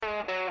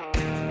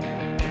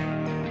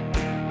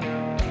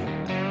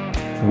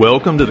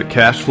Welcome to the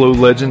Cash Flow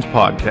Legends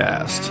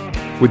podcast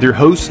with your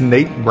hosts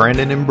Nate,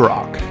 Brandon, and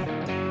Brock.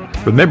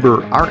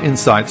 Remember, our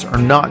insights are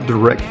not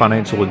direct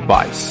financial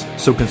advice,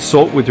 so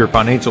consult with your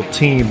financial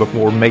team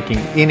before making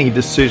any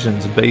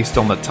decisions based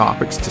on the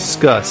topics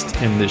discussed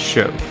in this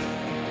show.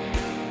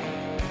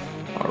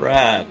 All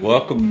right,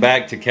 welcome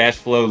back to Cash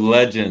Flow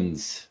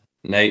Legends.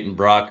 Nate and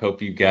Brock, hope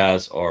you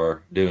guys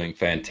are doing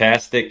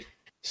fantastic.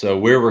 So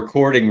we're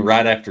recording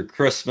right after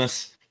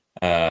Christmas.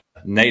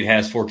 Nate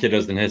has 4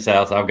 kiddos in his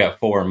house. I've got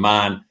 4 in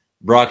mine.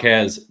 Brock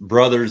has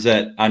brothers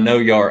that I know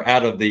y'all are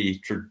out of the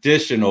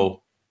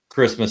traditional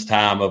Christmas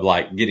time of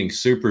like getting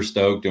super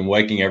stoked and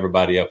waking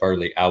everybody up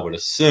early, I would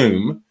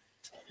assume.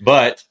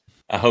 But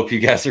I hope you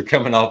guys are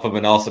coming off of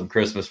an awesome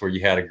Christmas where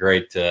you had a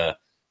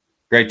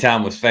great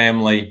time with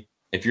family.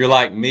 If you're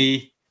like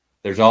me,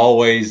 there's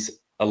always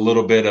a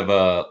little bit of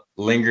a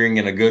lingering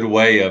in a good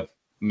way of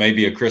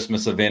maybe a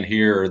Christmas event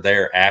here or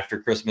there after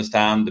Christmas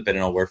time,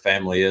 depending on where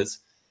family is.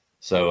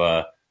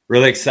 So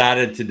really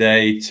excited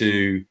today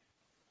to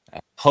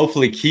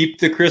hopefully keep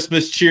the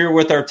Christmas cheer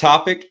with our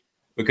topic,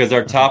 because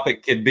our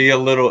topic could be a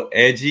little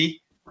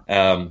edgy.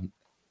 I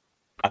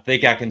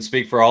think I can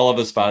speak for all of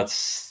us by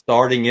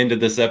starting into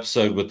this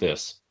episode with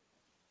this.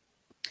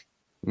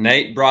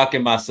 Nate, Brock,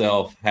 and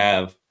myself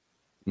have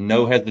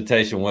no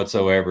hesitation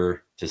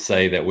whatsoever to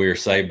say that we are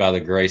saved by the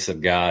grace of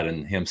God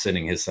and Him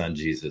sending His Son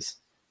Jesus,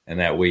 and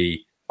that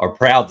we are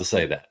proud to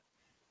say that.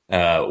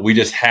 We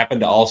just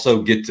happen to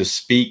also get to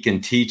speak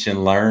and teach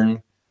and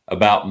learn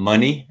about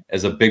money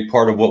as a big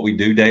part of what we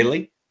do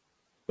daily.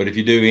 But if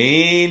you do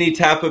any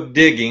type of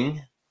digging,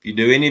 if you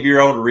do any of your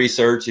own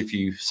research, if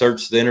you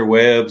search the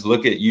interwebs,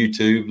 look at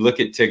YouTube, look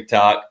at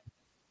TikTok,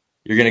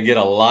 you're going to get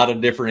a lot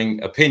of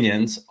differing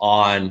opinions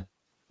on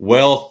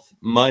wealth,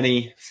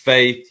 money,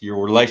 faith,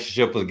 your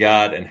relationship with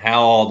God, and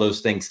how all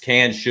those things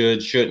can,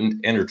 should,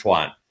 shouldn't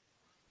intertwine.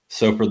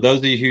 So for those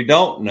of you who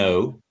don't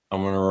know,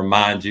 I'm going to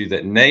remind you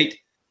that Nate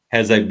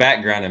has a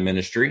background in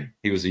ministry.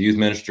 He was a youth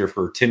minister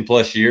for 10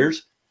 plus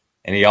years,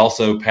 and he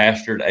also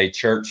pastored a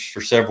church for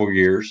several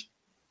years.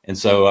 And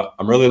so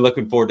I'm really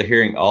looking forward to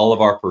hearing all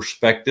of our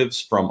perspectives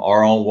from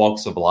our own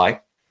walks of life.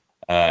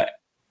 And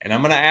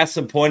I'm going to ask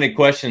some pointed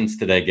questions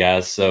today,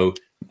 guys. So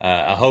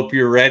I hope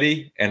you're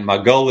ready. And my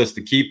goal is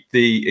to keep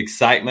the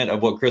excitement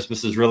of what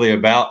Christmas is really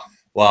about,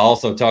 while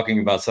also talking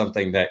about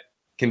something that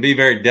can be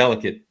very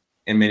delicate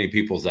in many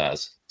people's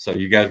eyes. So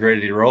you guys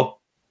ready to roll?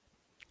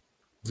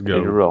 Let's go.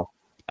 Ready to roll.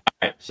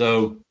 All right,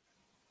 so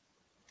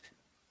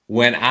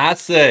when I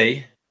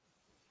say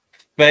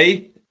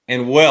faith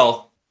and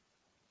wealth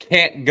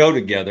can't go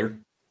together,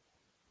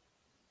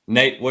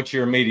 Nate, what's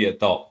your immediate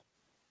thought?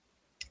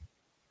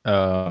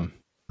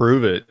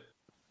 Prove it.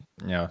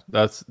 Yeah,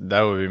 that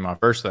would be my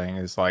first thing.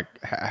 Is like,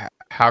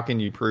 how can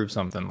you prove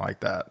something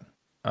like that?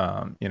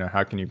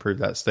 How can you prove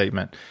that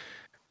statement?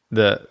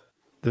 The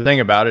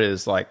thing about it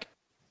is, like,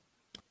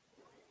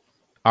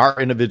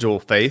 our individual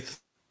faith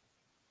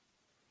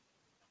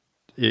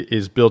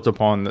is built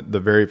upon the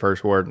very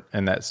first word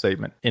in that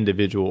statement,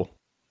 individual.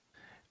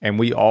 And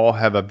we all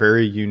have a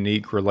very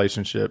unique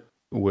relationship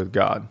with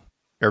God.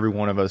 Every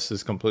one of us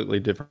is completely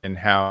different in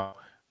how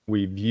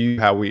we view,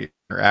 how we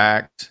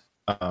interact,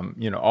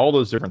 all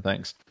those different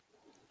things.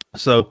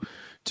 So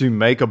to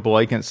make a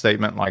blanket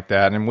statement like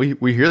that, and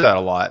we hear that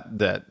a lot,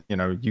 that,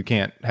 you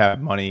can't have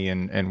money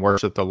and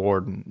worship the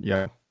Lord,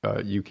 and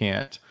you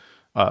can't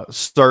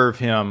serve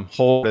Him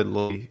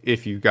wholeheartedly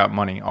if you've got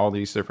money, all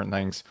these different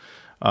things.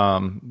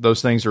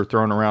 Those things are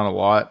thrown around a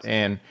lot,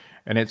 and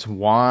it's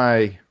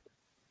why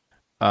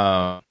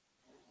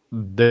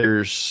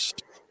there's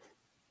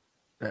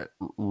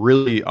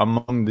really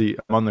among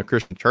the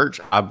Christian church,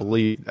 I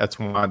believe that's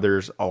why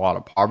there's a lot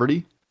of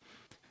poverty,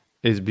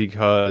 is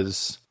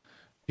because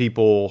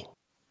people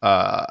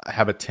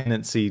have a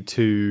tendency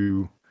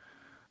to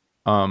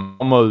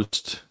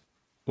almost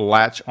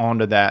latch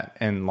onto that,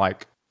 and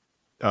like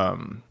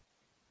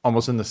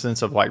almost in the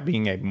sense of like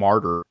being a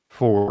martyr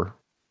for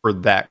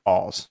that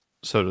cause,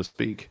 so to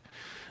speak.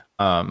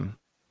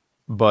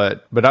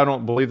 But I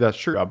don't believe that's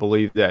true. I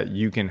believe that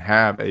you can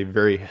have a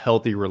very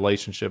healthy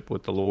relationship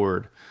with the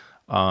Lord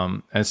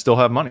and still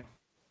have money.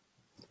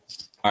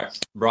 All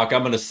right, Brock,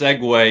 I'm going to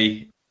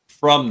segue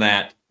from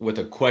that with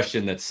a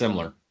question that's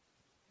similar.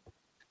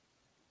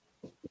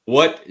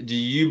 What do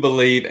you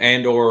believe,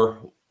 and or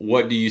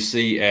what do you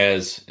see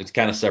as, it's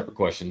kind of separate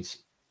questions,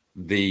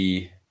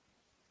 the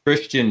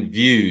Christian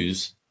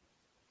views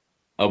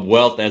of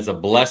wealth as a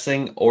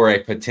blessing or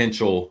a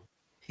potential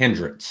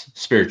hindrance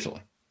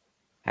spiritually?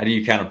 How do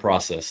you kind of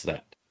process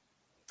that?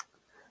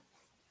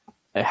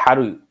 How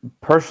do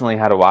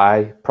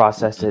I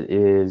process it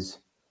is,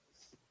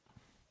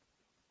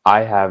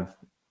 I have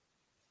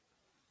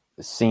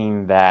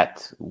seen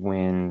that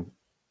when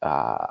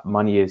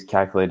money is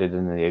calculated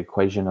in the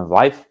equation of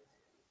life,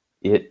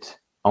 it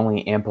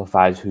only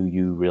amplifies who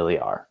you really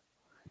are.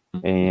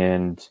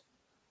 And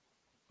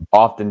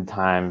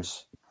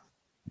oftentimes,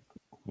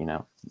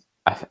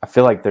 I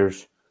feel like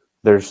there's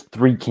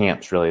 3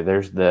 camps, really.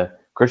 There's the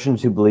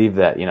Christians who believe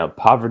that,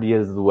 poverty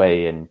is the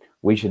way and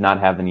we should not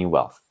have any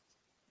wealth.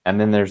 And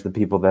then there's the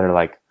people that are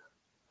like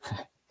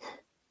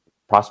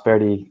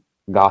prosperity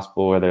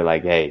gospel, where they're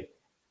like, hey,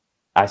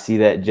 I see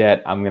that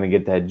jet, I'm going to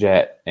get that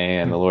jet,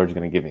 and the Lord's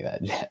going to give me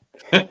that jet.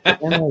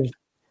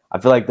 I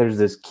feel like there's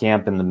this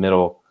camp in the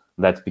middle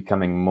that's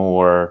becoming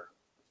more,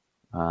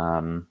 I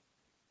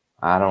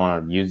don't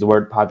want to use the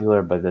word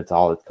popular, but that's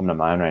all that's coming to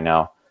mind right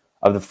now,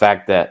 of the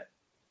fact that,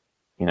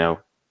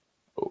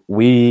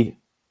 we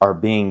are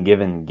being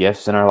given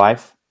gifts in our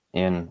life,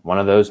 and one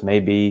of those may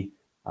be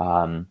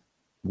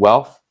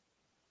wealth,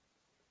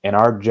 and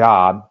our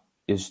job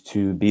is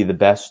to be the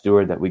best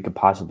steward that we could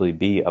possibly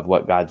be of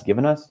what God's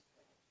given us,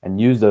 and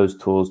use those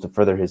tools to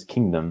further his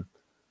kingdom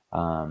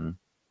in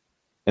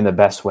the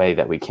best way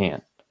that we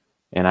can.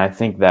 And I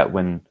think that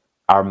when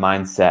our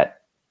mindset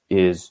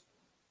is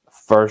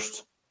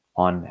first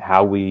on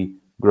how we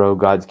grow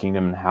God's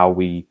kingdom and how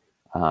we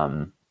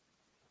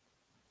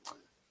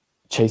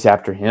chase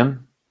after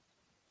him,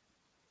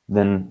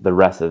 then the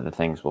rest of the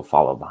things will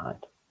follow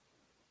behind.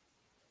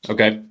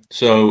 Okay,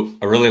 so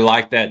I really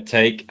like that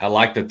take. I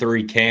like the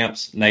three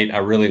camps. Nate, I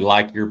really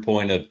like your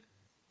point of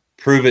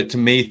prove it to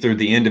me through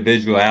the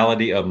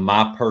individuality of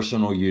my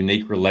personal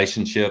unique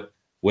relationship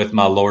with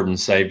my Lord and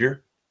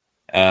Savior.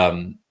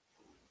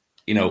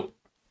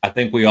 I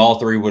think we all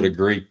three would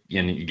agree,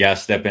 and you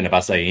guys step in if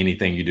I say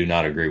anything you do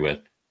not agree with,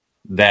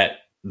 that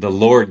the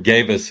Lord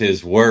gave us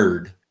his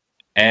word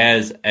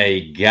as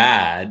a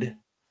guide,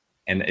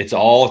 and it's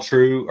all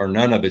true or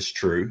none of it's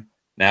true.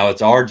 Now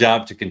it's our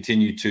job to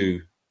continue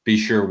to be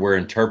sure we're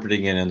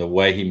interpreting it in the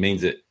way he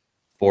means it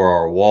for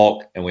our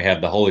walk, and we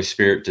have the Holy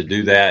Spirit to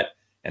do that.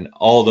 And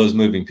all those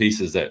moving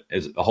pieces, that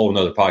is a whole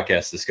nother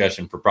podcast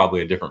discussion for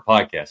probably a different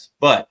podcast.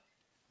 But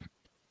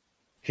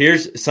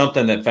here's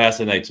something that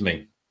fascinates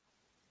me.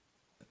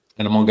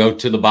 And I'm going to go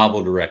to the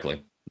Bible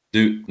directly.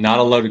 Not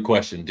a loaded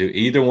question. Do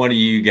either one of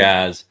you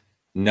guys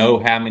know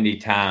how many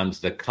times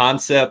the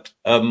concept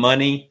of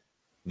money,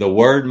 the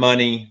word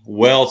money,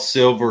 wealth,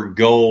 silver,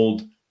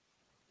 gold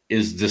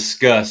is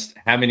discussed?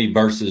 How many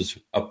verses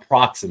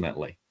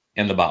approximately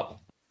in the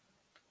Bible?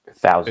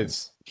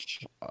 Thousands.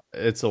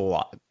 It's a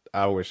lot.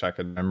 I wish I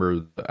could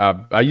remember.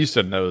 I used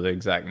to know the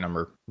exact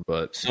number,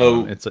 but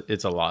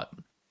it's a lot.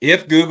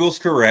 If Google's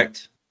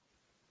correct,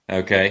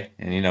 okay,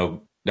 and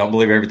don't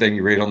believe everything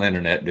you read on the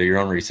internet. Do your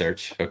own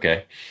research,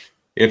 okay?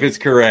 If it's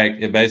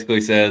correct, it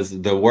basically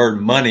says the word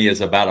money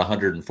is about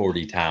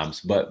 140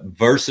 times, but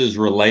verses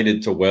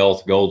related to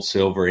wealth, gold,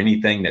 silver,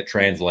 anything that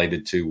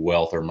translated to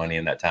wealth or money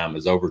in that time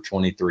is over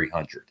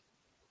 2,300.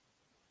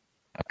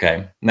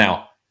 Okay,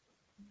 now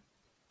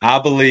I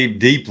believe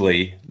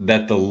deeply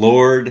that the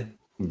Lord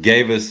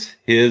gave us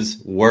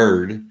his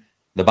word,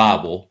 the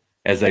Bible,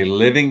 as a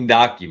living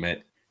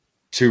document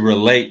to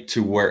relate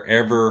to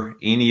wherever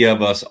any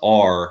of us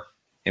are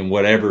in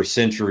whatever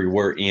century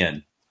we're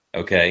in,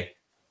 okay?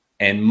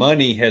 And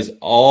money has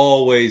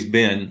always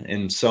been,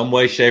 in some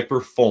way, shape,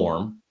 or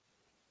form,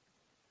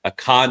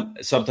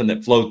 something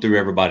that flowed through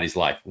everybody's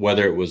life,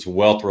 whether it was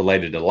wealth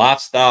related to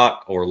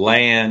livestock or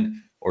land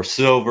or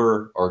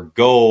silver or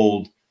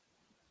gold.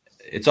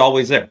 It's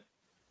always there.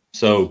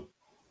 So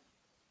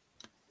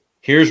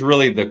here's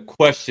really the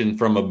question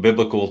from a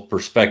biblical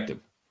perspective.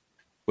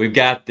 We've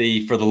got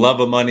for the love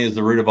of money is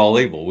the root of all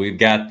evil. We've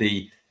got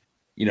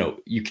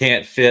you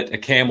can't fit a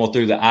camel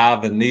through the eye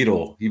of a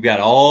needle. You've got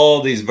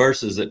all these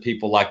verses that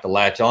people like to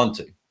latch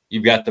onto.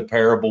 You've got the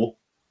parable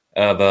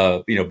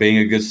of, being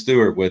a good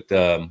steward with,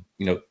 the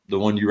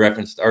one you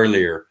referenced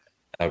earlier,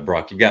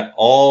 Brock. You've got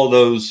all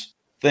those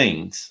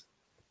things.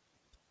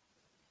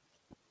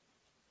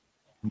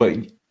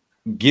 But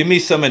give me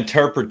some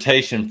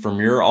interpretation from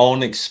your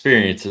own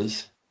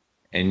experiences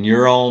and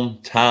your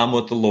own time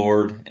with the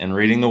Lord and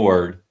reading the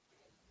Word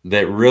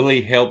that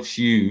really helps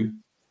you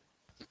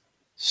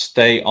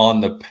stay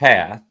on the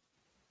path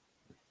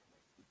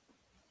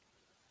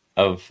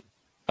of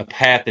a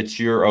path that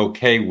you're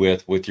okay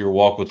with your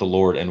walk with the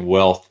Lord and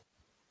wealth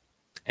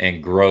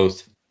and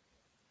growth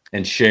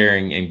and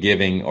sharing and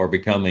giving or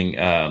becoming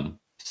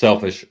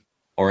selfish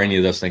or any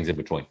of those things in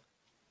between.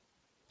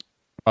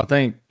 I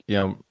think,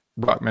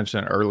 Brock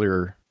mentioned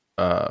earlier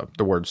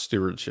the word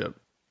stewardship,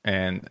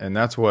 and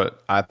that's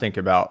what I think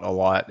about a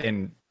lot.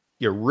 And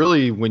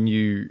really, when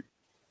you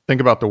think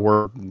about the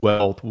word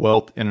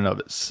wealth in and of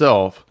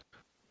itself,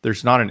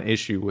 there's not an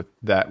issue with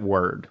that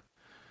word.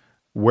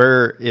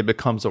 Where it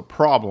becomes a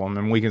problem,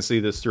 and we can see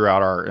this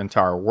throughout our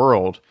entire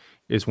world,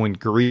 is when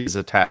greed is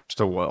attached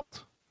to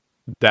wealth.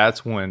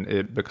 That's when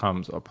it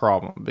becomes a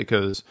problem,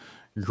 because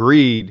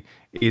greed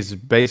is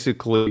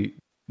basically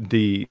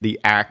the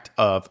act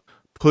of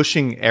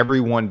pushing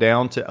everyone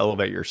down to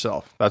elevate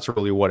yourself. That's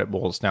really what it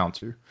boils down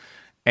to.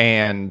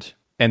 And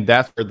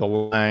that's where the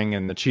lying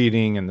and the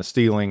cheating and the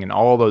stealing and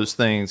all those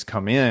things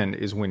come in,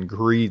 is when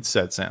greed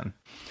sets in.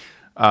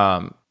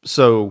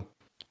 So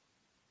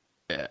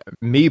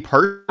me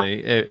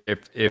personally,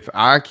 if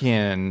I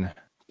can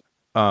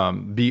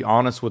be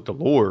honest with the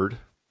Lord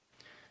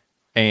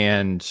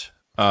and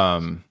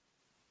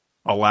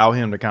allow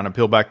him to kind of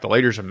peel back the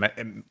layers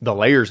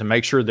and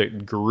make sure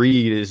that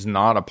greed is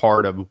not a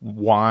part of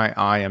why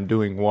I am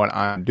doing what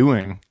I'm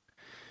doing,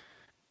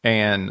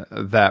 and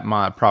that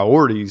my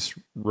priorities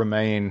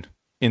remain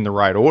in the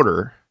right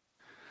order,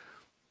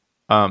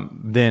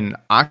 then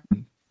I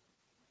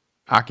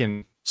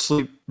can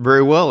sleep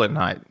very well at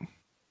night.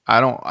 I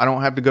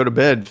don't have to go to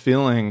bed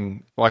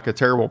feeling like a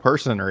terrible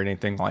person or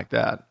anything like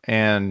that.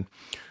 And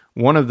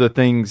one of the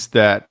things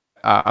that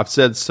I've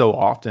said so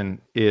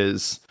often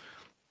is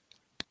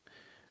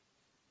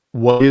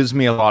what gives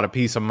me a lot of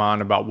peace of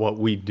mind about what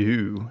we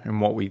do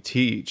and what we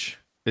teach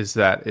is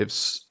that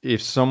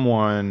if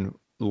someone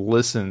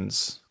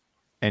listens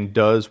and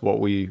does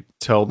what we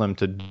tell them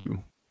to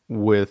do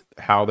with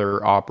how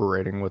they're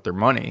operating with their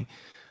money,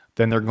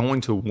 then they're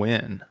going to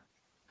win.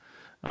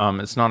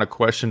 It's not a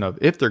question of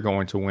if they're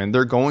going to win,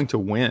 they're going to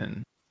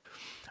win.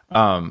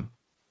 So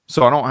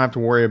I don't have to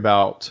worry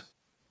about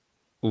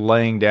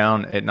laying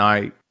down at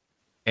night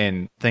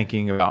and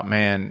thinking about,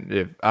 man,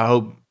 if I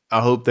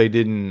hope they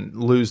didn't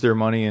lose their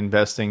money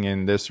investing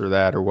in this or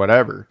that or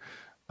whatever.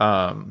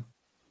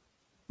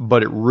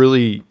 But it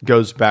really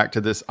goes back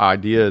to this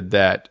idea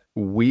that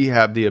we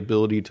have the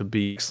ability to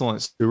be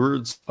excellent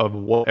stewards of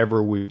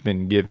whatever we've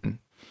been given.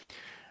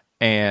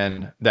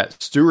 And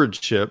that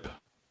stewardship,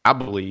 I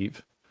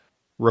believe,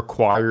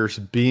 requires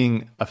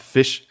being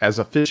as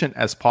efficient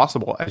as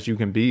possible as you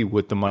can be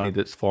with the money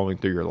that's flowing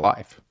through your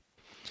life.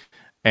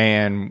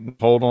 And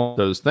hold on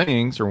to those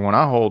things, or when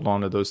I hold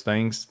on to those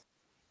things,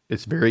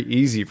 it's very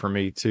easy for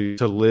me to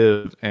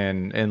live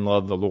and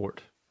love the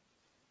Lord.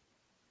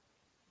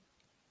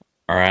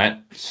 All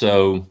right.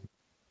 So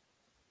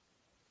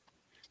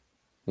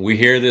we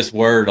hear this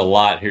word a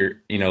lot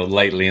here,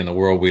 lately in the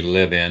world we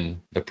live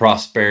in, the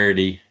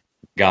prosperity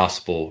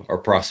gospel or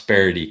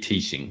prosperity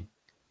teaching.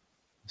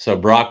 So,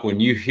 Brock, when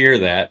you hear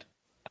that,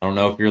 I don't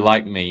know if you're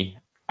like me,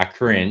 I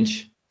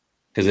cringe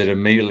because it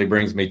immediately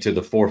brings me to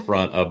the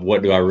forefront of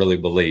what do I really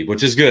believe,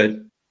 which is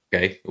good.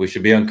 Okay. We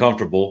should be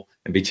uncomfortable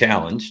and be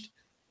challenged.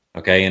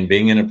 Okay. And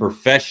being in a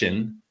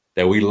profession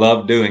that we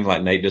love doing,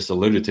 like Nate just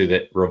alluded to,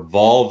 that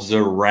revolves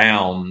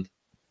around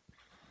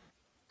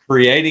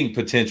creating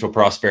potential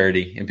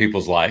prosperity in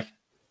people's life.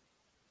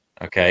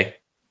 Okay.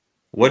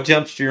 What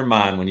jumps to your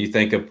mind when you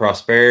think of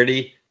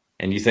prosperity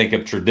and you think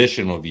of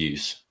traditional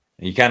views?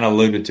 You kind of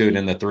alluded to it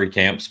in the three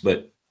camps,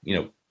 but,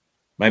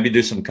 maybe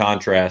do some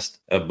contrast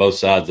of both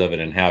sides of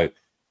it and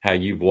how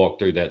you've walked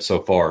through that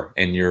so far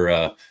in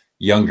your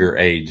younger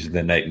age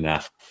than Nate and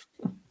I.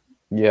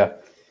 Yeah.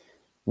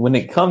 When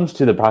it comes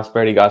to the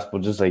prosperity gospel,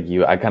 just like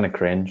you, I kind of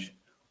cringe.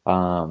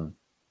 I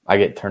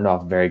get turned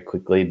off very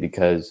quickly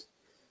because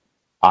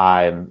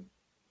the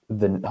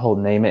whole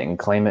name it and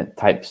claim it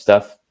type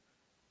stuff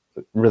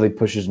really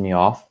pushes me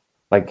off.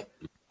 Like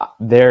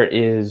there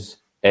is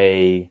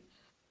a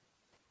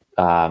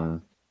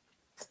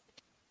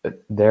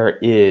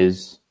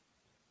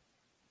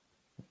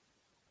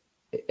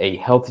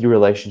healthy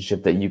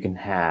relationship that you can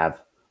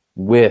have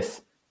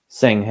with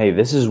saying, hey,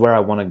 this is where I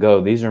want to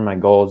go. These are my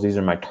goals. These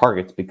are my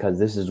targets because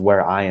this is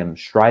where I am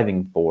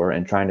striving for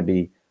and trying to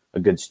be a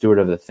good steward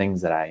of the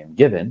things that I am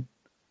given.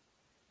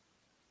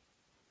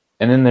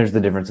 And then there's the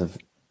difference of,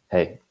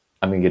 hey,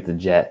 I'm going to get the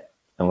jet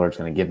and the Lord's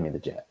going to give me the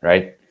jet,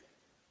 right?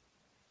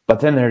 But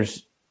then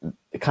there's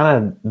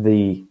kind of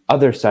the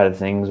other side of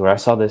things where I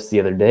saw this the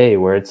other day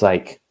where it's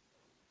like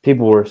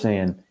people were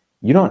saying,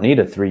 you don't need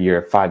a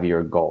 3-year,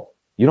 5-year goal.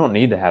 You don't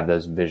need to have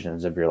those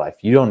visions of your life.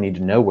 You don't need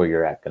to know where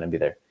you're at going to be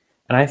there.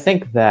 And I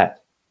think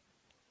that,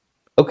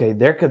 okay,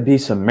 there could be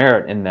some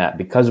merit in that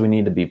because we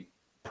need to be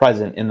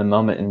present in the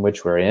moment in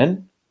which we're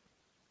in.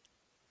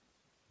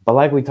 But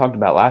like we talked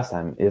about last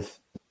time, if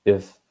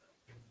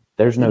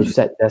there's no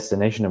set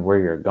destination of where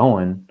you're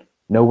going,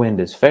 no wind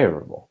is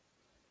favorable.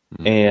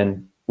 Mm-hmm.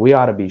 And we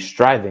ought to be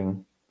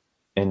striving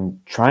and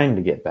trying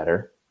to get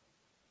better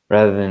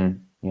rather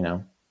than,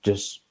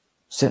 just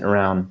sitting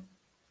around,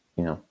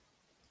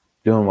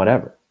 doing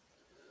whatever.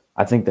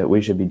 I think that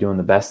we should be doing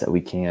the best that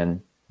we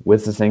can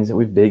with the things that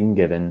we've been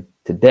given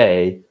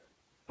today,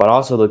 but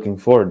also looking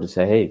forward to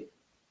say, hey,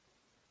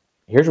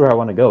 here's where I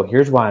want to go.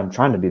 Here's why I'm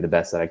trying to be the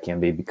best that I can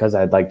be because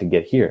I'd like to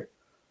get here.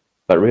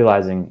 But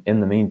realizing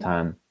in the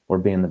meantime, we're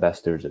being the best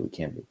stewards that we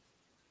can be.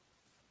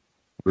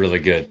 Really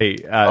good. Hey,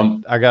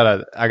 I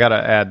gotta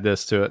add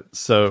this to it.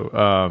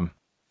 So,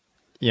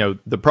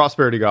 the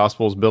prosperity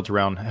gospel is built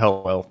around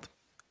health, wealth,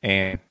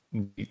 and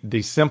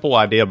the simple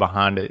idea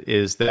behind it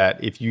is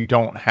that if you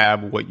don't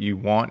have what you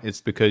want,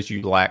 it's because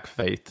you lack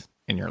faith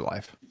in your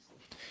life.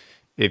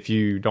 If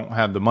you don't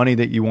have the money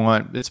that you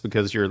want, it's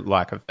because your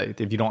lack of faith.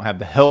 If you don't have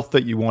the health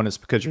that you want, it's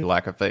because your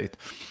lack of faith.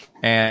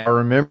 And I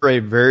remember a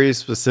very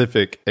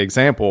specific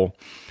example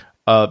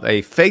of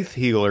a faith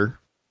healer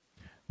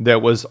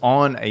that was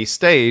on a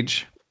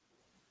stage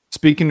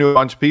speaking to a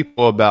bunch of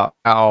people about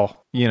how,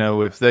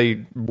 if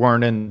they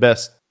weren't in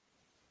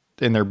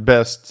their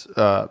best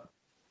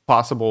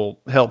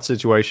possible health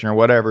situation or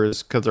whatever,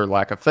 is because their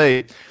lack of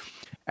faith,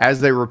 as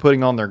they were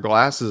putting on their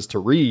glasses to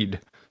read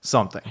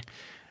something.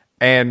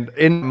 And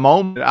in the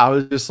moment, I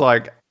was just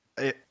like,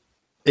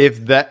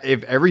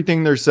 if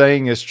everything they're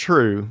saying is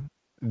true,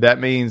 that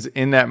means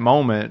in that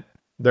moment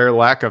their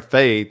lack of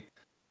faith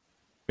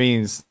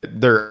means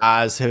their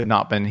eyes have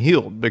not been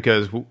healed,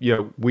 because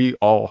we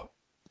all,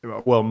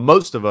 well,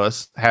 most of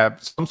us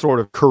have some sort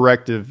of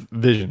corrective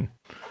vision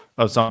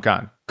of some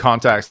kind,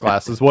 contacts,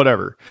 glasses,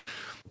 whatever.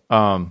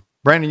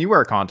 Brandon, you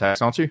wear contacts,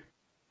 don't you?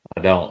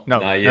 I don't. No,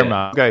 not never yet.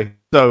 mind. Okay,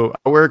 so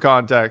I wear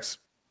contacts.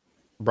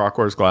 Brock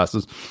wears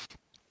glasses.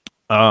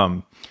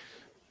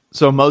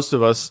 So most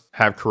of us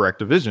have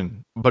corrective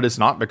vision, but it's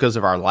not because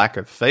of our lack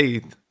of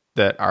faith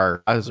that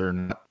our eyes are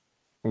not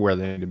where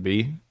they need to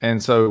be.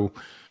 And so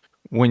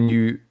when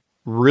you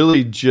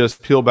really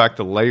just peel back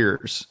the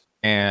layers,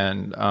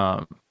 and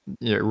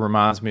it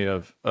reminds me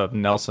of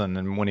Nelson,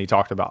 and when he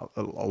talked about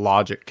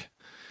logic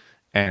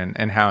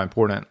and how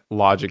important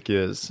logic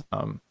is.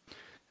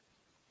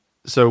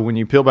 So when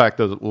you peel back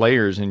the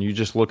layers and you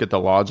just look at the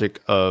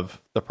logic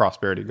of the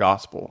prosperity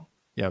gospel,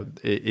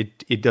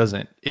 it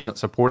doesn't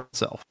support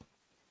itself.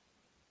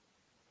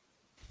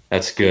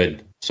 That's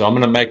good. So I'm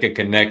going to make a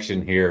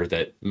connection here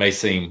that may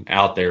seem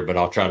out there, but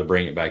I'll try to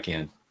bring it back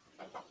in.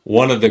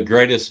 One of the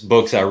greatest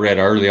books I read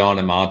early on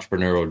in my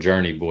entrepreneurial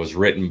journey was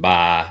written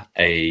by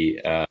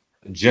a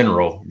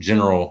General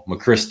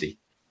McChrysty.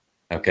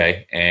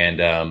 Okay.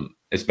 And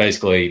it's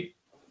basically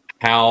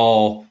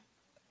how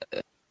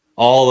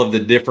all of the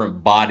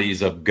different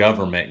bodies of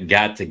government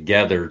got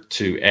together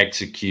to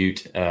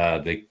execute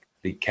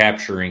the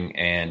capturing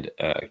and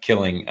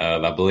killing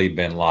of, I believe,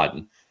 bin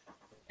Laden.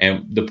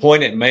 And the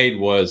point it made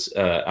was,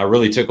 I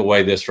really took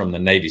away this from the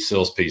Navy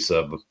SEALs piece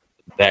of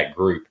that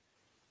group,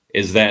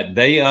 is that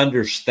they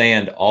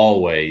understand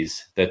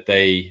always that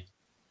they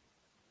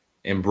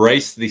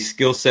embrace the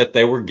skill set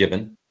they were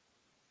given.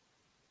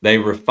 They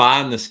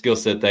refine the skill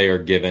set they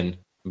are given,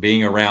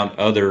 being around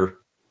other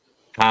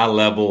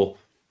high-level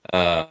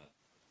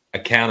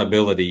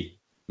accountability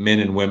men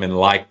and women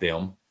like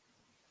them.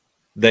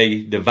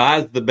 They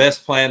devise the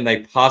best plan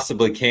they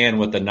possibly can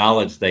with the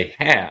knowledge they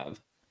have.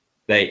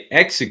 They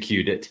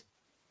execute it.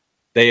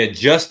 They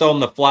adjust on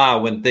the fly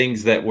when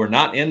things that were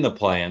not in the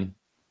plan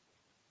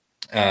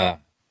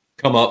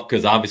come up,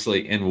 because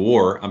obviously in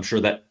war, I'm sure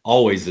that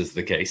always is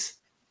the case.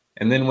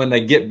 And then when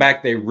they get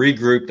back, they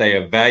regroup, they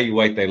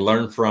evaluate, they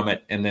learn from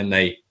it, and then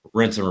they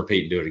rinse and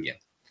repeat and do it again.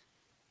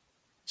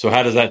 So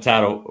how does that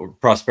tie to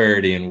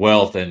prosperity and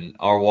wealth and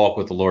our walk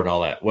with the Lord and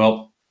all that?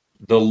 Well,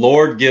 the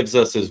Lord gives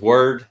us his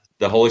word,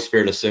 the Holy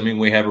Spirit, assuming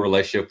we have a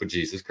relationship with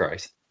Jesus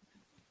Christ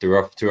to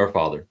our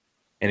Father.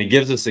 And he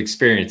gives us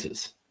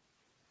experiences,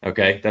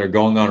 okay, that are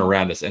going on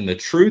around us. And the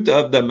truth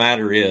of the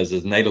matter is,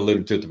 as Nate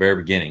alluded to at the very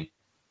beginning,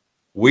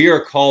 we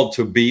are called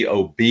to be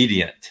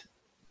obedient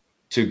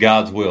to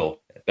God's will.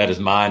 That is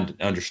my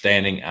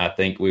understanding. I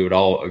think we would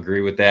all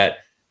agree with that.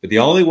 But the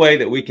only way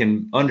that we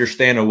can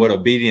understand what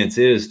obedience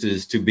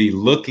is to be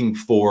looking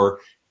for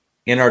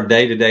in our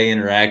day-to-day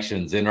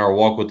interactions, in our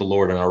walk with the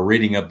Lord, in our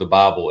reading of the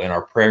Bible, in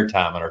our prayer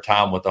time, and our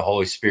time with the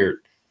Holy Spirit.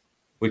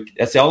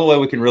 That's the only way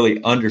we can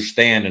really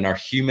understand in our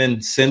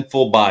human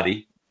sinful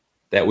body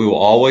that we will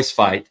always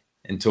fight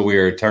until we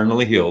are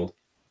eternally healed,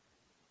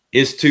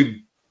 is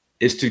to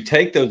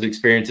take those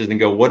experiences and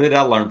go, what did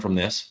I learn from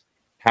this?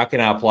 How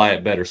can I apply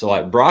it better? So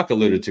like Brock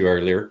alluded to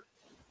earlier,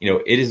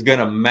 it is going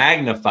to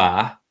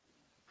magnify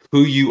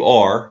who you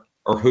are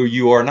or who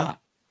you are not.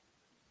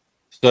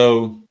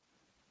 So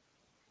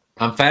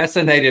I'm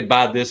fascinated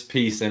by this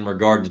piece in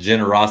regard to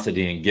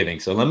generosity and giving.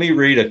 So let me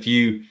read a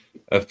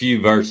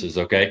few verses,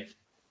 okay?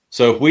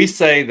 So if we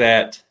say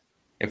that,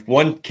 if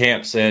one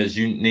camp says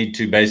you need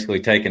to basically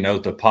take an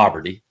oath of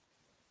poverty,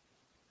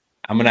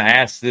 I'm going to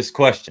ask this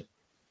question.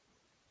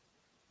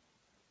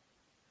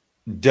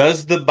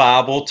 Does the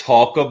Bible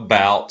talk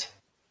about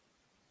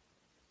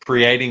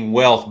creating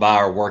wealth by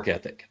our work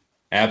ethic?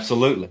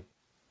 Absolutely.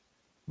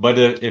 But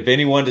if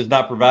anyone does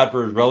not provide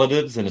for his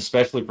relatives, and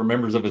especially for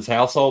members of his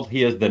household,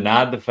 he has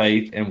denied the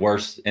faith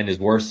and is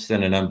worse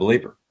than an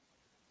unbeliever.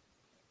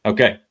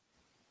 Okay.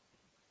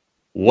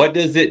 What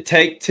does it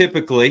take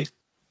typically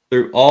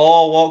through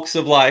all walks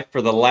of life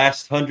for the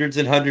last hundreds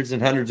and hundreds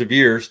and hundreds of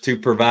years to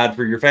provide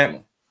for your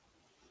family?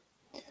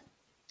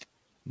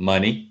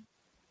 Money.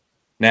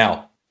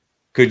 Now,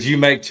 could you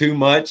make too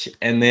much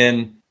and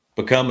then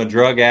become a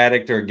drug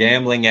addict or a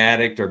gambling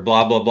addict or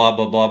blah, blah, blah,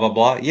 blah, blah, blah,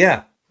 blah?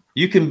 Yeah,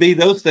 you can be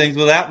those things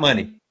without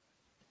money.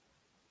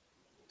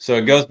 So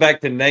it goes back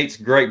to Nate's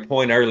great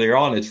point earlier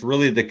on. It's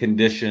really the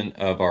condition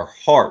of our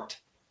heart.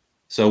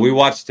 So we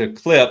watched a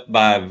clip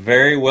by a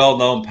very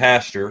well-known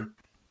pastor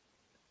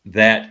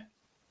that,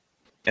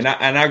 and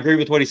I agree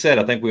with what he said.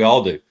 I think we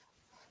all do.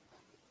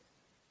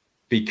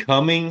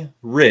 Becoming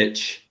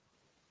rich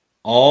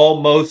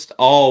almost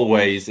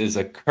always is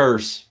a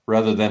curse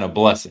rather than a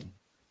blessing.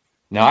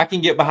 Now, I can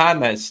get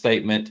behind that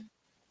statement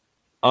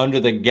under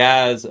the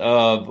guise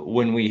of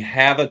when we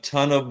have a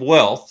ton of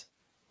wealth,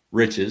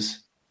 riches,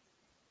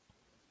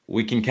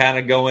 we can kind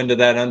of go into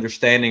that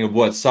understanding of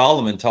what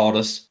Solomon taught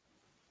us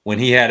when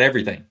he had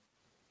everything.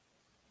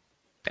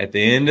 At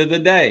the end of the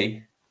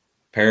day,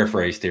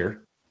 paraphrased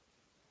here,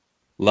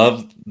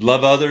 love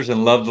others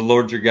and love the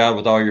Lord your God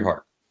with all your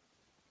heart.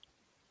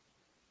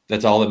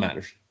 That's all that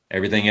matters.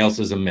 Everything else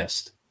is a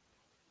mist.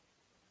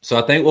 So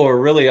I think what we're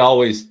really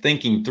always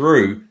thinking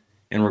through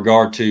in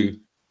regard to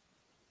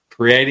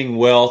creating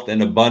wealth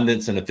and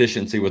abundance and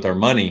efficiency with our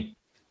money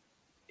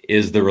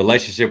is the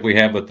relationship we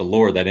have with the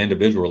Lord, that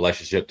individual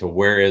relationship, to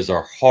where is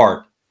our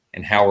heart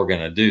and how we're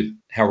going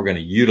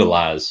to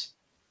utilize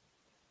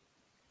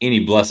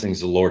any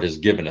blessings the Lord has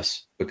given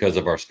us because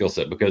of our skill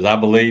set. Because I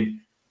believe,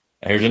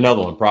 here's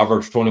another one,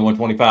 Proverbs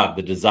 21:25,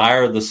 the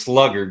desire of the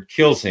sluggard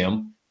kills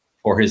him,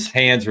 for his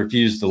hands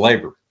refuse to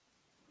labor.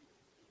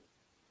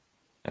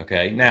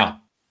 Okay,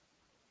 now,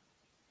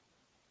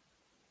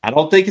 I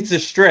don't think it's a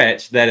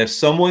stretch that if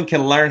someone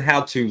can learn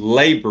how to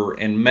labor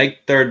and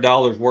make their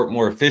dollars work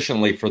more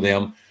efficiently for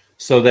them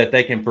so that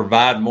they can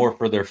provide more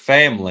for their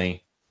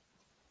family,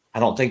 I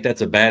don't think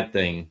that's a bad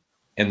thing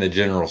in the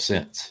general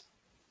sense.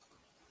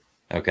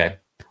 Okay.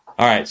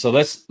 All right. So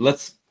let's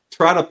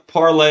try to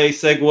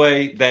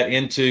segue that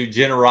into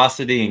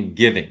generosity and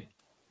giving.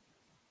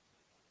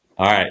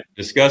 All right.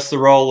 Discuss the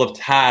role of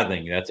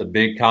tithing. That's a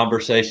big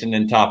conversation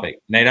and topic.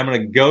 Nate, I'm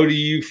going to go to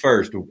you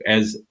first.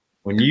 As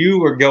when you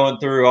were going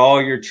through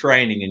all your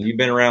training and you've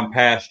been around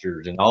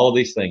pastors and all of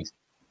these things,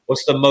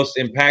 what's the most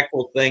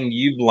impactful thing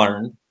you've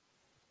learned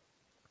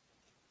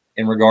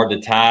in regard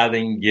to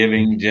tithing,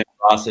 giving,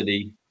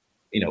 generosity,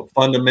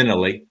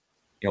 fundamentally,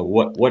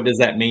 what does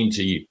that mean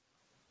to you?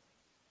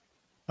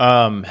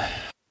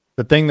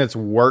 The thing that's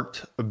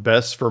worked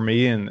best for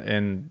me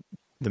and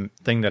the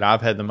thing that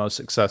I've had the most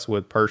success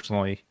with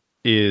personally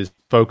is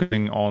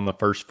focusing on the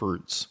first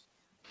fruits.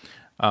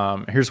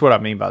 Here's what I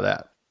mean by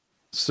that.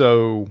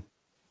 So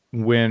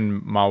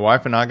when my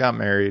wife and I got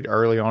married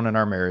early on in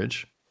our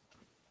marriage,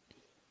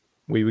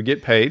 we would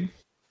get paid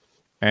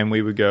and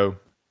we would go,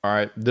 all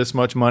right, this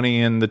much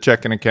money in the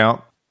checking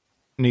account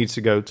needs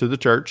to go to the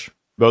church.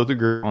 Both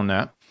agree on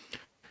that.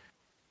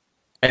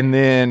 And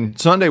then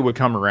Sunday would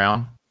come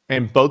around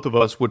and both of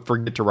us would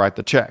forget to write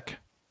the check.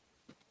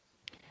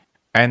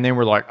 And then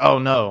we're like, oh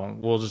no,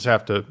 we'll just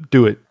have to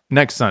do it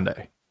next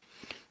Sunday.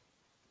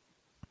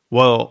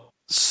 Well,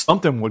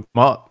 something would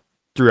come up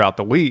throughout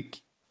the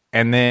week.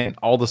 And then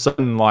all of a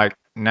sudden, like,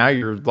 now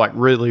you're like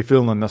really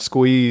feeling the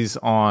squeeze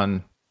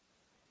on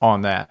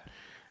that.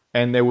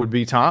 And there would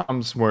be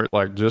times where,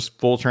 like, just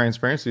full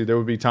transparency, there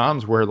would be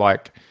times where,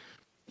 like,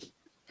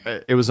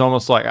 it was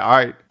almost like,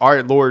 all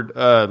right, Lord,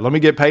 let me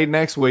get paid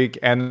next week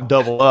and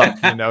double up.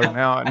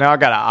 Now I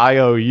got an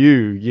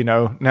IOU.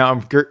 Now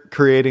I'm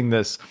creating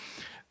this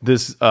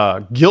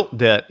guilt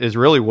debt is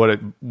really what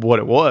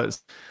it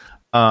was.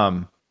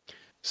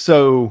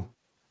 So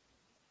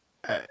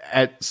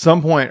at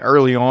some point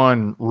early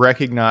on,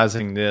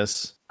 recognizing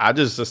this, I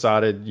just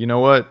decided, you know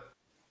what?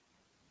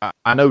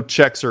 I know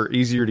checks are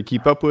easier to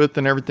keep up with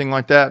and everything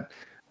like that,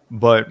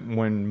 but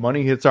when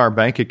money hits our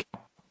bank account,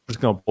 we're just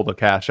going to pull the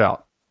cash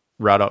out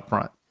right up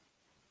front.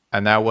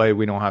 And that way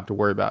we don't have to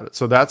worry about it.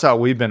 So that's how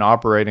we've been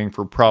operating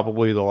for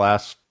probably the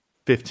last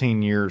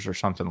 15 years or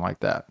something like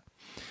that.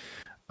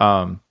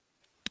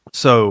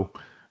 So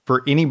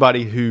for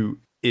anybody who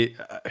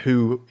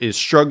is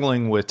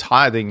struggling with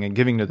tithing and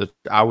giving to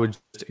I would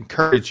just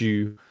encourage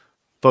you,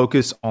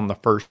 focus on the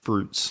first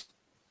fruits.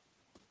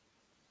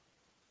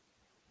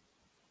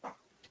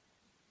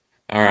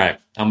 All right.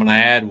 I'm going to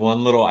add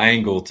one little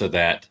angle to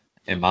that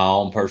in my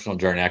own personal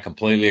journey. I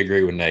completely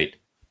agree with Nate.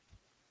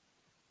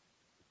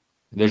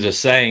 There's a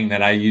saying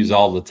that I use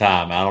all the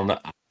time. I don't know.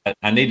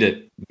 I need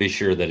to be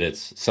sure that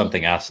it's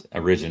something I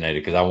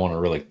originated because I want to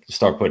really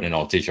start putting it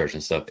on t-shirts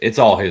and stuff. It's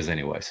all his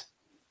anyways.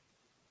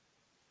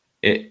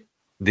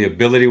 The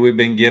ability we've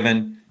been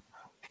given,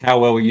 how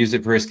well we use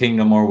it for his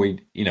kingdom, or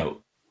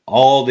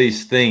all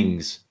these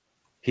things,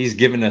 he's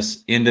given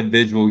us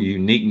individual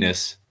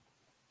uniqueness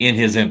in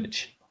his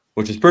image,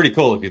 which is pretty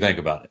cool if you think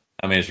about it.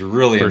 I mean, it's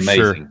really for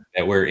amazing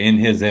that we're in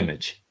his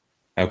image.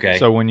 Okay.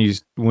 So when you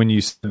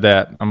said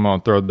that, I'm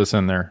going to throw this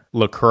in there.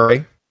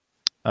 Lecrae,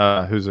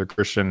 who's a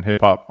Christian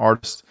hip hop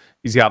artist,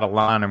 he's got a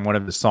line in one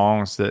of his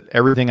songs that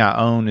everything I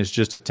own is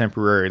just a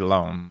temporary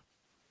loan.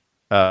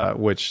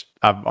 Which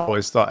I've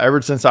always thought,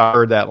 ever since I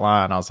heard that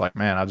line, I was like,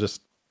 man, I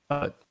just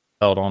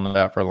held on to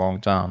that for a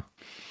long time.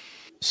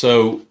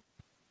 So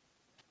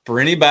for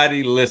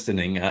anybody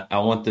listening, I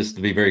want this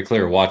to be very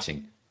clear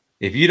watching.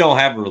 If you don't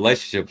have a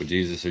relationship with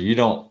Jesus or you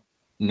don't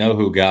know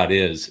who God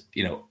is,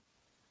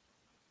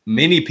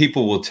 many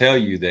people will tell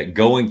you that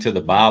going to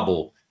the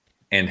Bible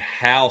and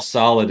how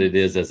solid it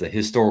is as a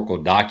historical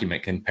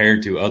document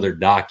compared to other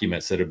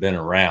documents that have been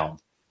around.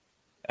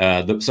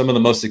 Some of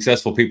the most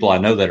successful people I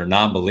know that are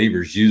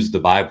non-believers use the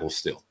Bible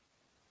still.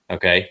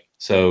 Okay.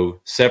 So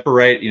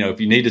separate,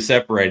 if you need to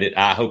separate it,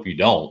 I hope you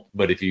don't,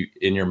 but if you,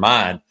 in your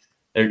mind,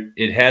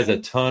 it has a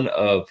ton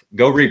of,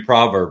 go read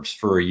Proverbs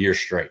for a year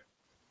straight.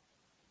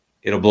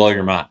 It'll blow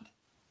your mind.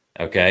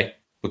 Okay.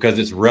 Because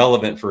it's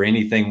relevant for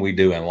anything we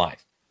do in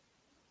life.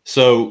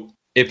 So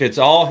if it's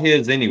all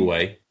his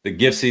anyway, the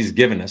gifts he's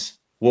given us,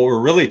 what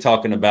we're really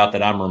talking about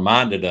that I'm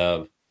reminded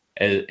of,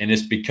 and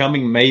it's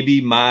becoming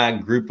maybe my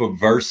group of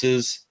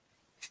verses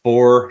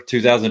for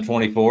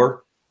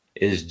 2024,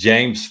 is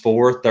James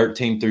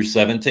 4:13 through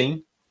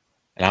 17.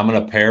 and I'm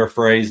going to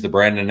paraphrase the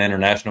Brandon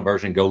International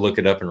Version. Go look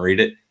it up and read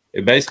it.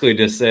 It basically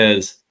just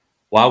says,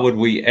 why would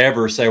we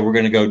ever say we're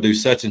going to go do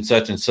such and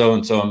such and so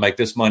and make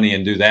this money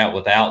and do that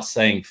without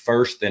saying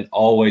first and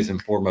always and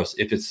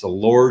foremost, if it's the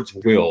Lord's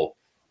will,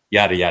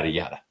 yada, yada,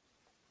 yada.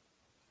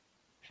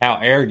 How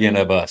arrogant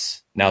of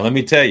us. Now, let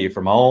me tell you,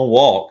 from my own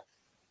walk,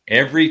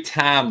 every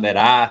time that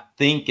I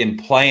think and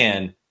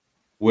plan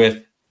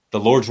with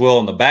the Lord's will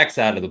on the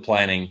backside of the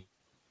planning,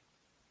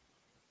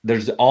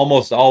 there's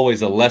almost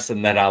always a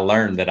lesson that I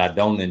learned that I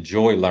don't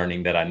enjoy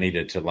learning that I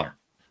needed to learn.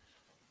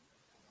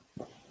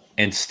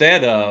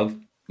 Instead of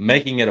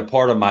making it a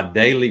part of my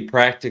daily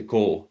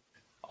practical,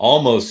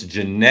 almost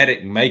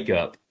genetic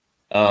makeup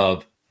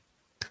of,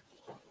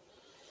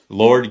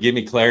 Lord, give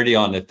me clarity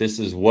on if this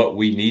is what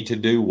we need to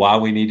do, why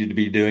we needed to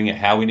be doing it,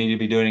 how we need to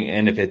be doing it.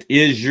 And if it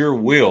is your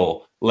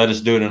will, let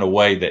us do it in a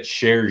way that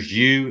shares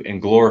you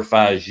and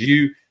glorifies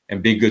you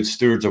and be good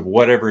stewards of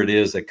whatever it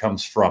is that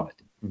comes from it,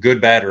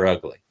 good, bad, or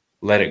ugly.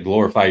 Let it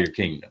glorify your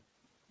kingdom.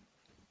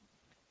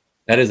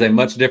 That is a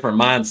much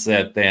different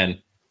mindset than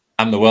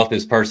I'm the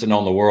wealthiest person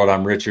on the world.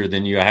 I'm richer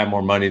than you. I have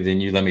more money than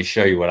you. Let me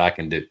show you what I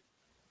can do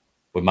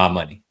with my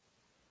money.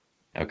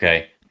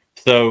 Okay.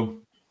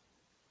 So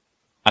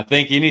I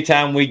think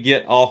anytime we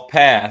get off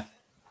path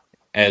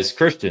as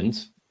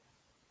Christians,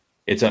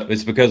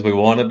 it's because we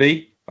want to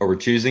be, or we're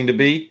choosing to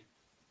be,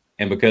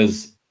 and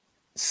because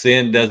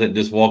sin doesn't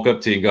just walk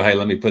up to you and go, hey,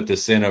 let me put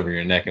this sin over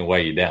your neck and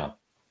weigh you down.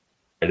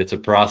 But it's a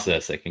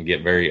process that can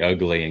get very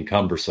ugly and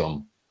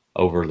cumbersome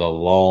over the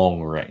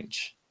long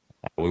range.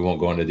 We won't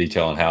go into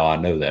detail on how I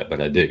know that, but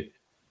I do.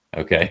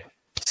 Okay.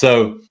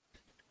 So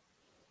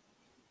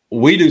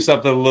we do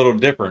something a little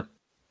different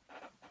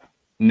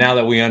now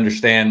that we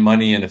understand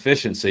money and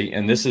efficiency.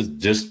 And this is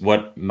just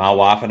what my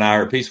wife and I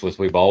are at peace with.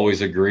 We've always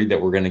agreed that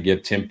we're going to give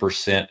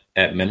 10%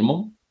 at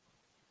minimum.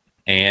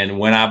 And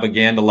when I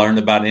began to learn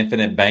about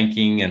infinite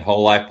banking and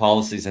whole life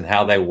policies and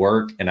how they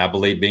work, and I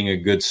believe being a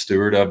good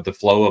steward of the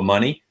flow of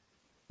money,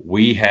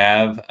 we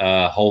have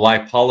whole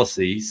life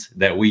policies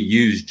that we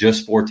use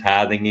just for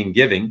tithing and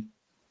giving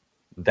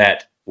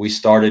that we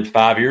started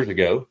 5 years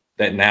ago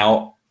that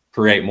now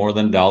create more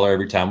than $1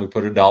 every time we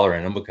put $1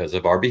 in them because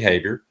of our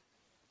behavior.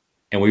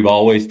 And we've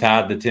always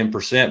tithed the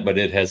 10%, but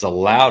it has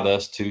allowed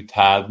us to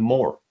tithe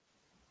more.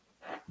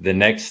 The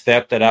next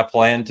step that I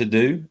plan to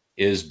do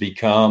is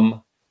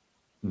become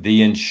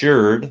the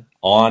insured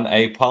on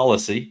a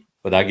policy,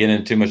 without getting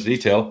into too much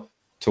detail,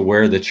 to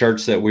where the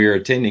church that we are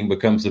attending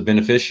becomes the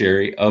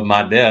beneficiary of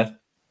my death,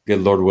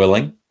 good Lord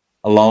willing,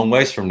 a long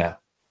ways from now.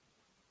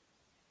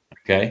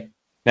 Okay.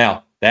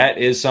 Now, that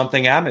is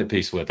something I'm at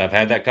peace with. I've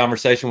had that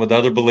conversation with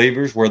other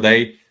believers where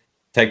they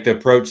take the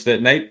approach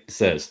that Nate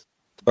says.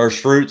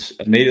 First fruits,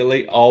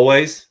 immediately,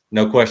 always,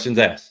 no questions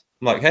asked.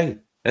 I'm like, hey,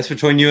 that's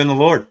between you and the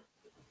Lord.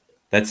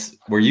 That's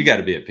where you got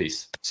to be at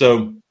peace.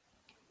 So,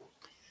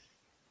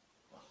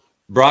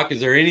 Brock,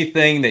 is there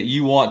anything that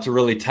you want to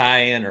really tie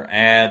in or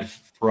add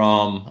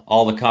from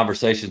all the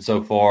conversation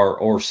so far,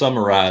 or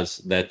summarize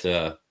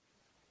that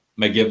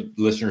may give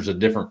listeners a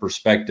different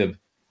perspective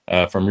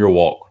from your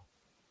walk?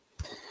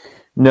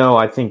 No,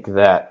 I think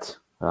that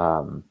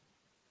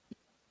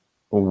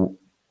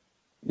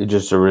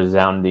just a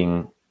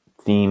resounding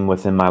theme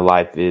within my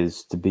life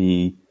is to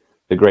be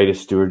the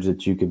greatest stewards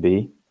that you could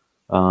be.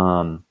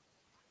 And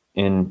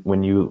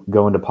when you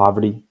go into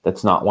poverty,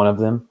 that's not one of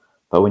them.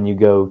 But when you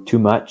go too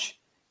much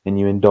and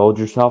you indulge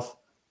yourself,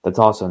 that's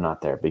also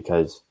not there,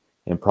 because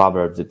in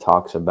Proverbs, it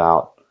talks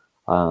about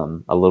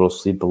a little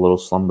sleep, a little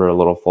slumber, a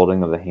little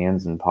folding of the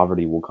hands, and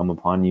poverty will come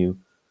upon you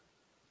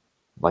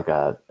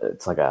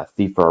it's like a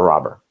thief or a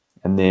robber.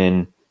 And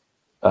then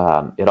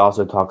it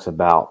also talks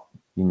about,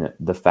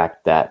 the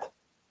fact that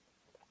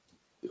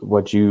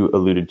what you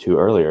alluded to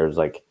earlier is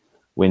like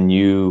when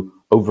you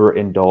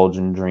overindulge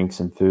in drinks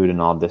and food and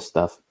all this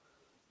stuff,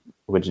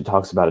 which it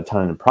talks about a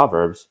ton in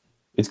Proverbs,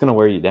 it's going to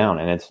wear you down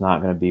and it's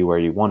not going to be where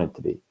you want it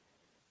to be.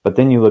 But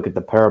then you look at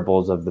the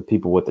parables of the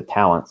people with the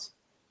talents,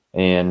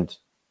 and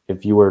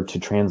if you were to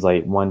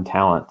translate one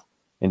talent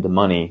into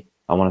money,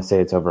 I want to say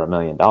it's over $1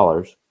 million.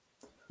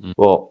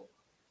 Well,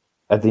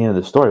 at the end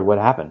of the story, what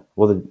happened?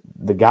 Well,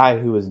 the guy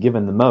who was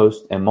given the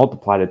most and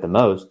multiplied it the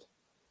most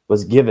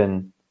was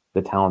given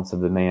the talents of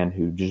the man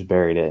who just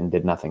buried it and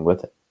did nothing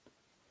with it.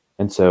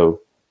 And so,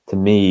 to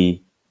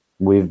me,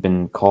 we've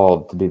been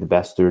called to be the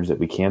best stewards that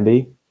we can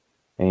be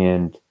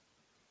and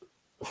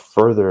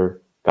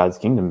further God's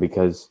kingdom,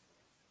 because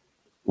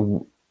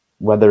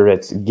whether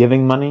it's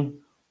giving money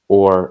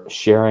or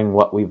sharing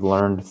what we've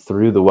learned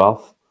through the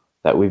wealth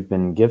that we've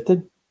been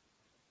gifted,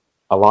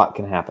 a lot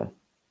can happen.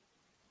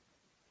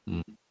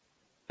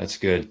 That's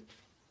good.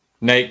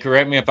 Nate,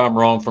 correct me if I'm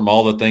wrong, from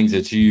all the things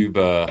that you've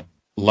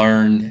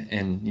learned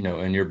and,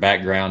 in your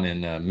background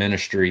in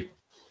ministry,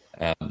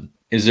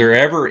 is there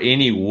ever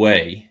any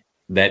way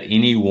that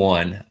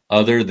anyone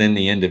other than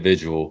the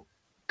individual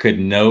could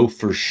know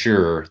for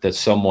sure that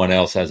someone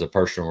else has a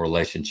personal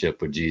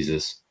relationship with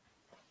Jesus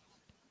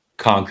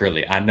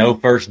concretely? I know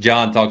 1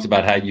 John talks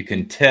about how you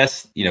can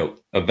test,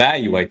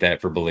 evaluate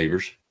that for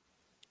believers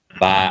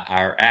by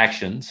our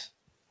actions.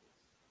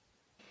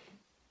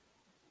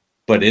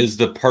 but is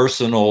the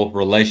personal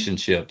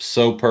relationship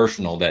so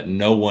personal that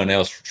no one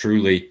else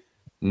truly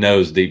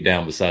knows deep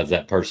down besides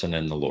that person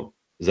and the Lord?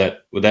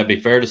 Would that be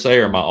fair to say,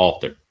 or am I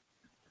off there?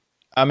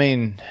 I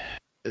mean,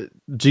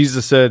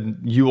 Jesus said,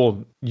 you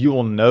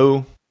will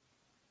know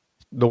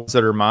the ones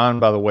that are mine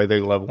by the way they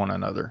love one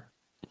another.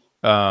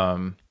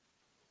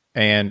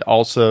 And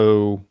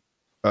also,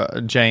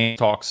 James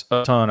talks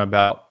a ton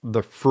about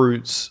the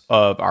fruits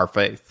of our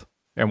faith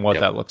and what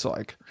that looks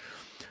like.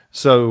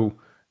 So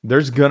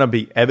there's going to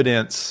be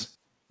evidence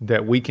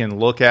that we can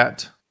look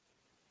at.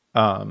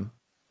 And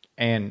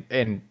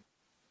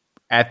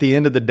at the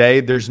end of the day,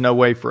 there's no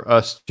way for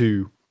us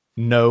to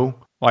know.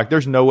 Like,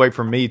 there's no way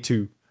for me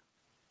to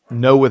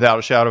know without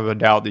a shadow of a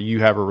doubt that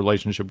you have a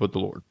relationship with the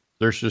Lord.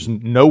 There's just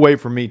no way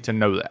for me to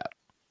know that.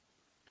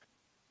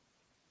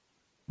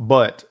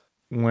 But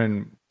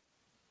when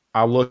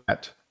I look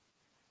at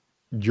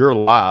your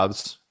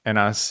lives and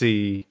I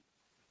see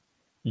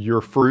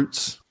your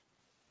fruits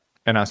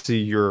and I see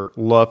your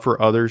love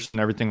for others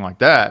and everything like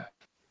that,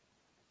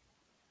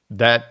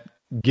 that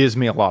gives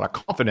me a lot of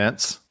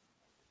confidence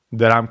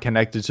that I'm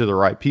connected to the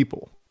right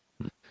people.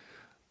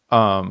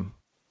 And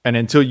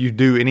until you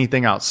do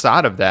anything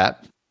outside of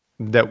that,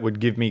 that would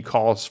give me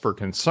cause for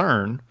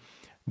concern,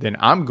 then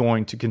I'm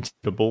going to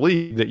continue to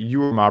believe that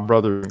you are my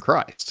brother in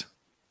Christ.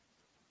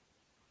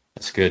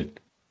 That's good.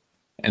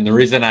 And the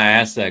reason I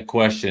asked that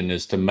question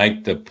is to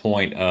make the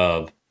point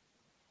of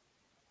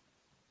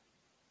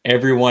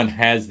everyone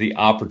has the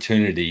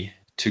opportunity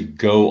to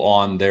go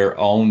on their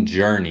own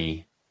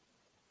journey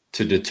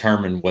to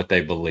determine what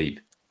they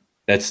believe.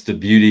 That's the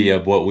beauty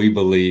of what we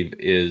believe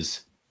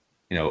is,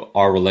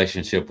 our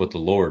relationship with the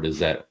Lord is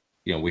that,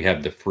 we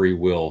have the free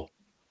will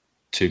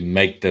to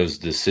make those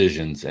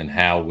decisions and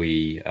how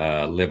we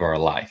live our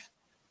life,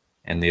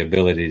 and the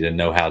ability to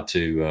know how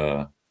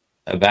to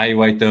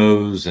evaluate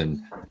those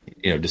and,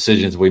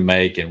 decisions we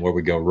make and where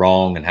we go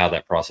wrong and how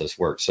that process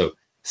works. So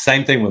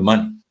same thing with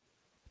money.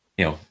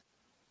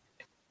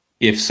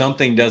 If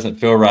something doesn't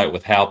feel right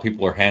with how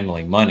people are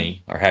handling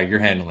money or how you're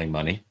handling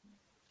money,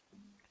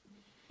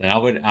 then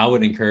I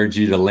would encourage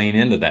you to lean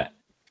into that.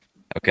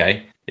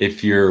 Okay.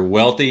 If you're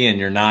wealthy and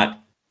you're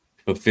not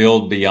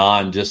fulfilled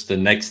beyond just the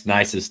next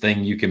nicest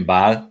thing you can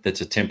buy,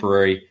 that's a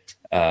temporary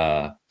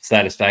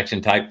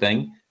satisfaction type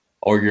thing,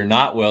 or you're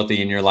not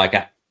wealthy and you're like,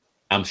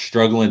 I'm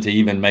struggling to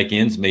even make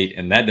ends meet,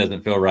 and that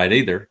doesn't feel right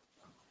either.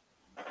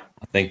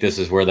 I think this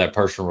is where that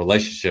personal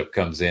relationship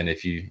comes in.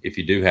 If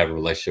you do have a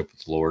relationship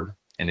with the Lord,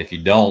 and if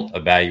you don't,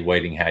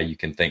 evaluating how you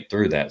can think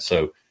through that.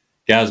 So,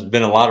 guys, it's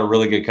been a lot of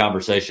really good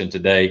conversation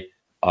today.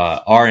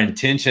 Our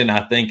intention,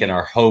 I think, and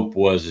our hope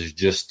is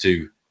just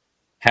to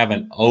have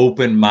an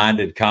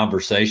open-minded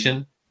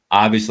conversation.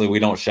 Obviously, we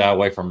don't shy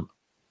away from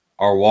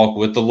our walk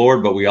with the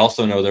Lord, but we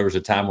also know there was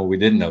a time when we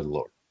didn't know the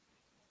Lord.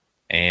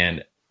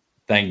 And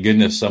thank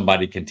goodness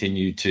somebody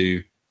continued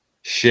to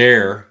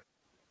share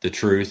the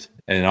truth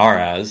in our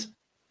eyes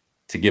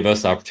to give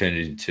us the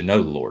opportunity to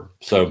know the Lord.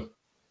 So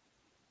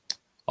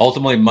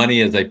ultimately,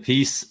 money is a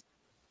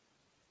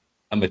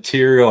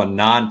material, a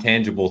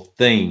non-tangible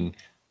thing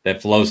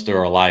that flows through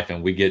our life,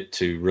 and we get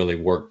to really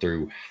work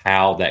through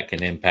how that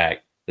can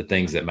impact the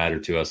things that matter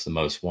to us the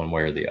most, one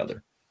way or the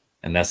other.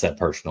 And that's that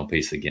personal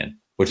piece again,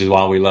 which is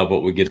why we love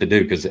what we get to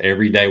do, because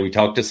every day we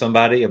talk to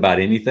somebody about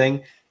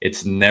anything,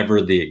 it's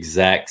never the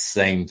exact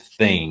same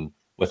thing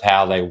with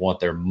how they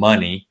want their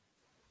money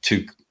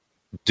to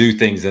do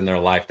things in their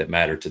life that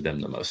matter to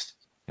them the most.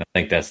 And I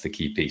think that's the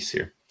key piece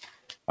here.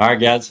 All right,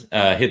 guys,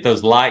 hit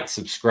those likes,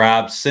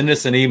 subscribe, send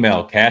us an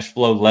email,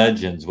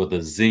 cashflowlegends with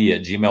a Z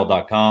at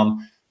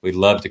gmail.com. We'd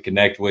love to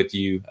connect with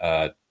you,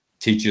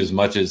 teach you as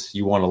much as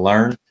you want to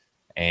learn,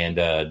 and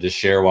just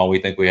share why we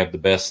think we have the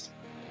best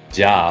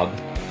job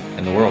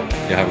in the world.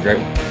 You have a great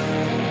one.